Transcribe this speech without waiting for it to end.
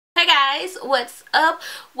Hey guys, what's up?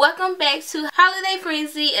 Welcome back to Holiday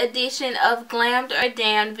Frenzy edition of Glammed or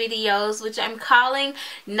Damned videos, which I'm calling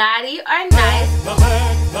Naughty or Nice.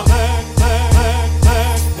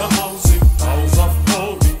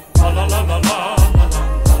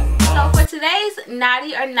 So for today's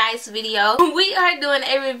Naughty or Nice video, we are doing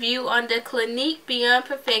a review on the Clinique Beyond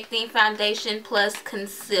Perfecting Foundation Plus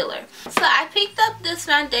Concealer. So I picked up this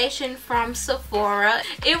foundation from Sephora.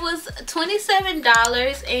 It was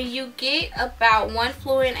 $27 and you get about 1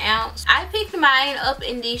 fluid ounce. I picked mine up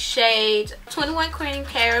in the shade 21 Cream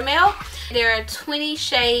Caramel. There are 20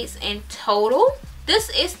 shades in total.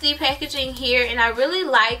 This is the packaging here, and I really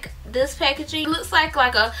like this packaging. It looks like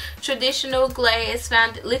a traditional glass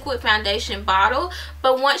liquid foundation bottle,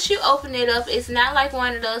 but once you open it up, it's not like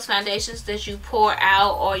one of those foundations that you pour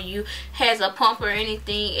out or you has a pump or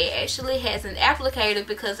anything. It actually has an applicator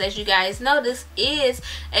because, as you guys know, this is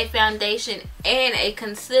a foundation and a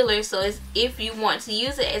concealer. So it's, if you want to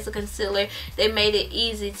use it as a concealer, they made it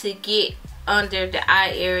easy to get under the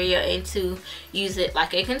eye area and to use it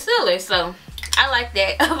like a concealer. So I like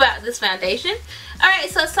that about this foundation. Alright,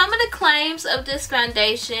 so some of the claims of this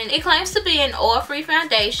foundation: it claims to be an oil-free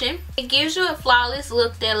foundation. It gives you a flawless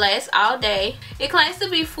look that lasts all day. It claims to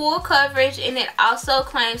be full coverage, and it also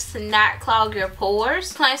claims to not clog your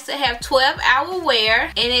pores. It claims to have 12-hour wear,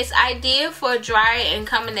 and it's ideal for dry and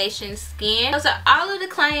combination skin. Those are all of the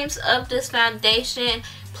claims of this foundation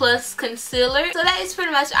plus concealer. So that is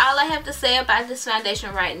pretty much all I have to say about this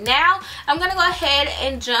foundation right now. I'm gonna go ahead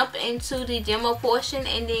and jump into the demo portion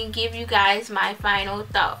and then give you guys my final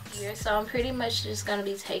thoughts here. So I'm pretty much just gonna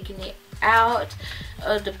be taking it out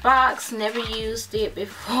of the box. Never used it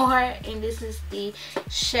before, and this is the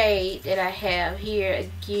shade that I have here.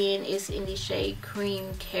 Again, it's in the shade Cream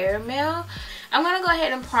Caramel. I'm gonna go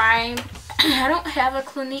ahead and prime. I don't have a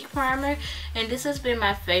Clinique primer, and this has been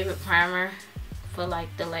my favorite primer for like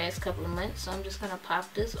the last couple of months, so I'm just gonna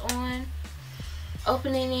pop this on.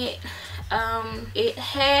 Opening it, it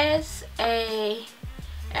has a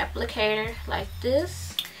applicator like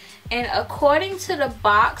this, and according to the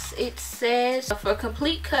box it says for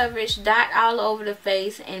complete coverage, dot all over the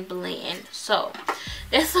face and blend. So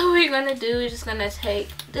that's what we're gonna do. We're just gonna take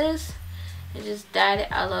this and just dot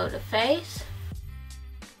it all over the face.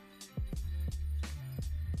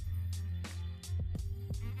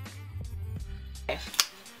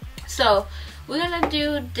 So we're gonna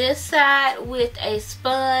do this side with a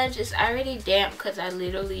sponge. It's already damp because I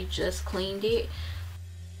literally just cleaned it.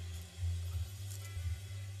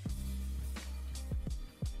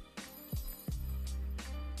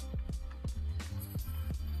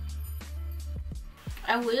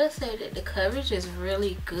 I will say that the coverage is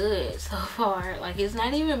really good so far. Like, it's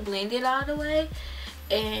not even blended all the way,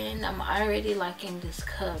 and I'm already liking this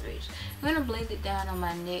coverage. I'm gonna blend it down on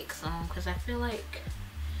my neck some because I feel like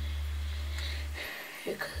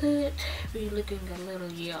it could be looking a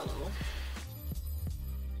little yellow.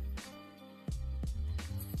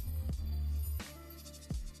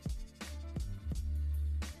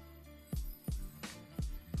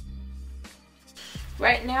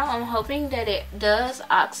 Right now I'm hoping that it does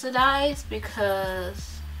oxidize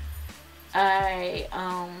because I'm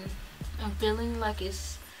feeling like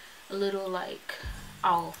it's a little like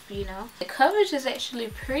off, you know. The coverage is actually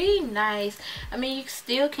pretty nice. I mean, you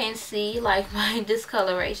still can see like my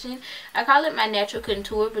discoloration. I call it my natural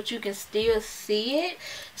contour, but you can still see it.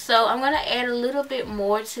 So I'm gonna add a little bit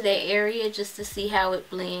more to that area just to see how it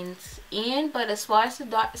blends in. But as far as the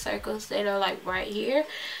dark circles that are like right here,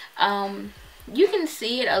 you can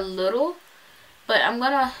see it a little, but I'm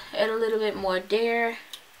gonna add a little bit more there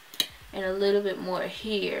and a little bit more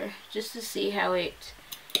here just to see how it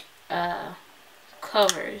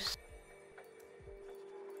covers.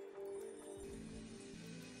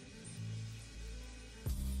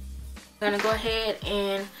 I'm gonna go ahead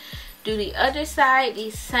and do the other side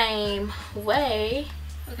the same way.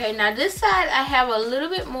 Okay, now this side I have a little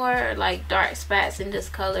bit more like dark spots and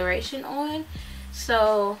discoloration on.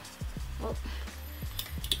 So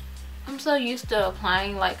I'm so used to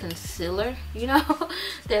applying like concealer, you know,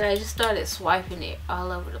 that I just started swiping it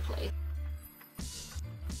all over the place.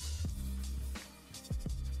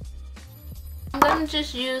 I'm gonna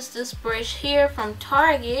just use this brush here from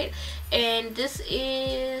Target, and this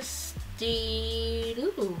is the,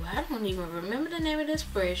 ooh, I don't even remember the name of this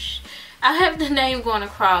brush. I have the name going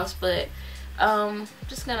across, but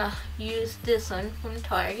just gonna use this one from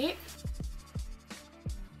Target.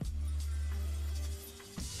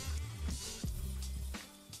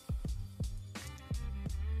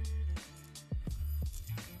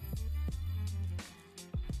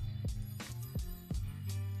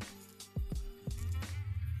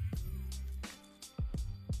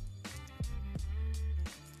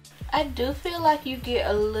 I do feel like you get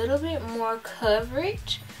a little bit more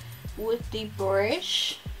coverage with the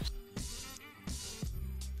brush.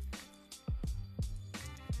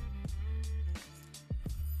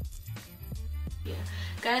 Yeah,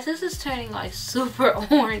 guys, this is turning like super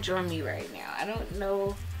orange on me right now. I don't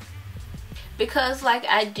know, because like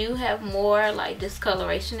I do have more like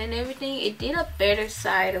discoloration and everything. It did a better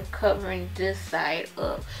side of covering this side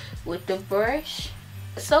up with the brush.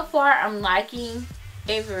 So far I'm liking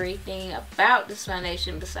everything about this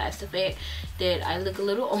foundation besides the fact that I look a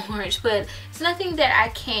little orange, but it's nothing that I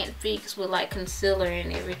can't fix with like concealer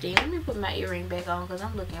and everything. Let me put my earring back on because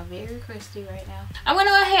I'm looking very crusty right now. I'm gonna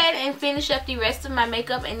go ahead and finish up the rest of my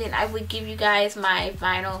makeup, and then I will give you guys my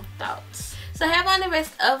final thoughts. So I have on the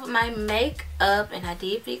rest of my makeup, and I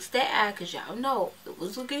did fix that eye because y'all know it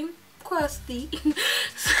was looking crusty.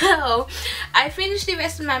 So I finished the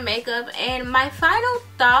rest of my makeup, and my final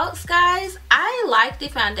thoughts, guys, I like the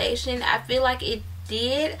foundation. I feel like it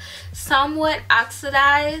did somewhat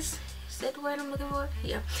oxidize. Is that the word I'm looking for?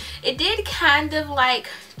 Yeah, it did kind of like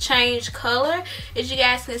change color. As you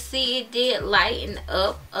guys can see, it did lighten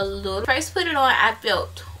up a little. First put it on, I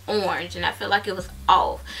felt orange and I felt like it was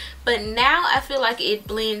off, but now I feel like it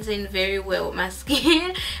blends in very well with my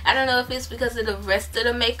skin. I don't know if it's because of the rest of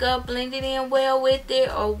the makeup blended in well with it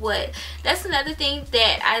or what. That's another thing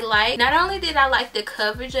that I like. Not only did I like the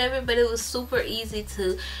coverage of it, but it was super easy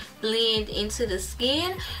to blend into the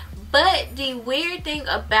skin. But the weird thing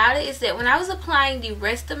about it is that when I was applying the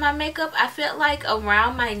rest of my makeup, I felt like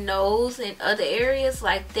around my nose and other areas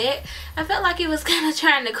like that, I felt like it was kind of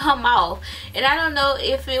trying to come off. And I don't know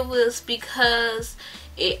if it was because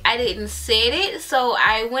I didn't set it, so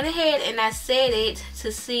I went ahead and I set it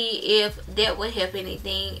to see if that would help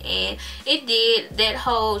anything, and it did. That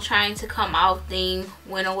whole trying to come off thing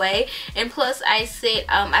went away. And plus I set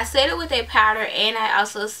it with a powder, and I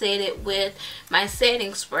also set it with my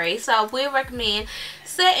setting spray. So I will recommend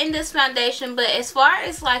setting this foundation. But as far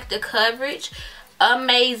as like the coverage,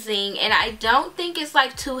 amazing, and I don't think it's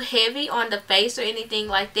like too heavy on the face or anything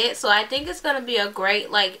like that. So I think it's gonna be a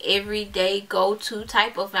great like everyday go-to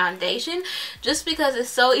type of foundation, just because it's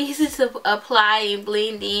so easy to apply and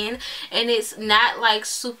blend in, and it's not like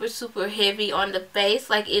super heavy on the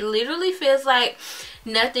face. Like it literally feels like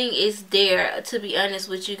nothing is there, to be honest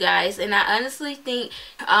with you guys. And I honestly think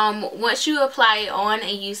once you apply it on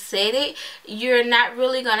and you set it, you're not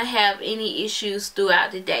really gonna have any issues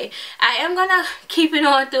throughout the day. I am gonna keep it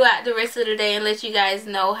on throughout the rest of the day and let you guys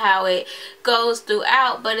know how it goes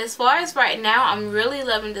throughout. But as far as right now, I'm really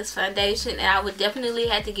loving this foundation, and I would definitely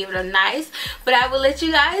have to give it a nice, but I will let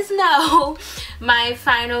you guys know my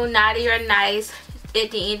final naughty or nice at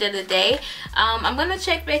the end of the day. I'm gonna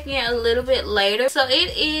check back in a little bit later. So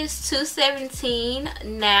it is 2:17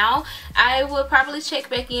 now. I will probably check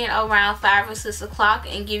back in around 5 or 6 o'clock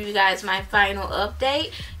and give you guys my final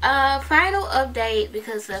update.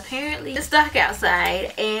 Because apparently it's dark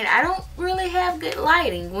outside and I don't really have good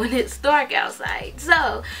lighting when it's dark outside.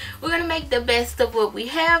 So we're gonna make the best of what we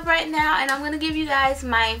have right now, and I'm gonna give you guys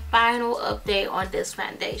my final update on this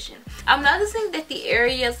foundation. I'm noticing that the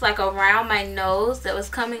areas like around my nose that was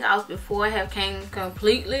coming off before have came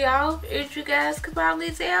completely off, as you guys could probably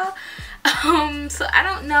tell. So I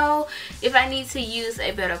don't know if I need to use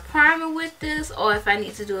a better primer with this, or if I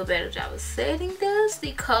need to do a better job of setting this.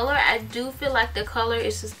 The color, I do feel like the color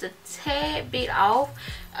is just a tad bit off,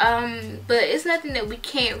 but it's nothing that we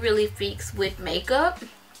can't really fix with makeup.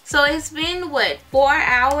 So it's been what, 4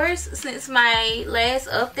 hours since my last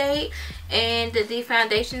update, and the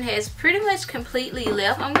foundation has pretty much completely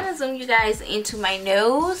left. I'm gonna zoom you guys into my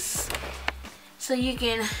nose so you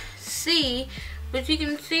can see. But you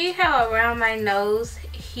can see how around my nose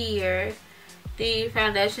here, the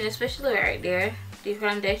foundation, especially right there, the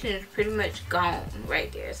foundation is pretty much gone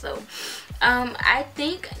right there. So I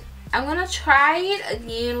think I'm gonna try it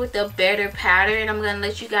again with a better powder, and I'm gonna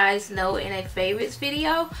let you guys know in a favorites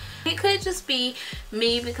video. It could just be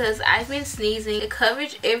me because I've been sneezing. The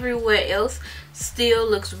coverage everywhere else still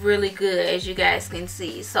looks really good, as you guys can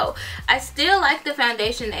see. So I still like the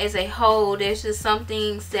foundation as a whole. There's just some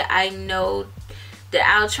things that I know that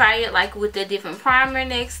I'll try it like with a different primer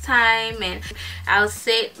next time, and I'll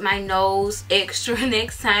set my nose extra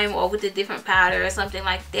next time, or with a different powder or something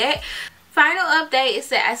like that. Final update is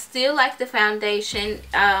that I still like the foundation.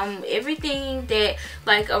 Everything that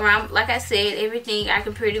like around, like I said, everything I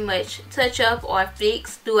can pretty much touch up or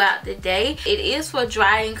fix throughout the day. It is for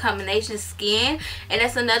dry and combination skin, and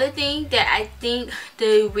that's another thing that I think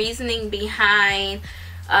the reasoning behind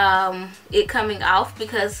it coming off,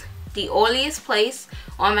 because the oiliest place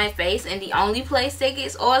on my face, and the only place that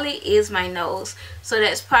gets oily is my nose. So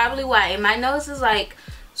that's probably why. And my nose is like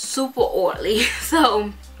super oily.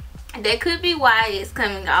 So that could be why it's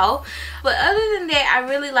coming off. But other than that, I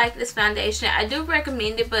really like this foundation. I do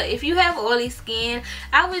recommend it, but if you have oily skin,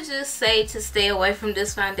 I would just say to stay away from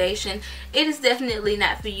this foundation. It is definitely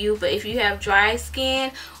not for you. But if you have dry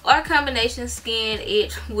skin or combination skin,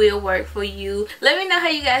 it will work for you. Let me know how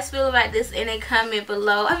you guys feel about this in a comment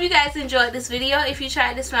below. I hope you guys enjoyed this video. If you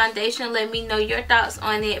tried this foundation, let me know your thoughts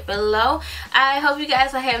on it below. I hope you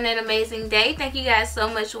guys are having an amazing day. Thank you guys so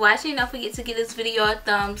much for watching. Don't forget to give this video a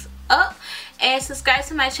thumbs up and subscribe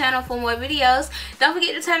to my channel for more videos. Don't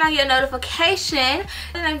forget to turn on your notification.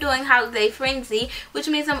 And I'm doing Holiday Frenzy, which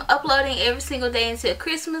means I'm uploading every single day until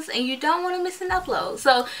Christmas, and you don't want to miss an upload.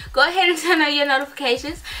 So go ahead and turn on your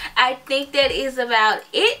notifications. I think that is about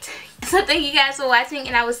it. So thank you guys for watching,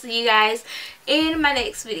 and I will see you guys in my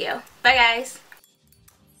next video. Bye guys.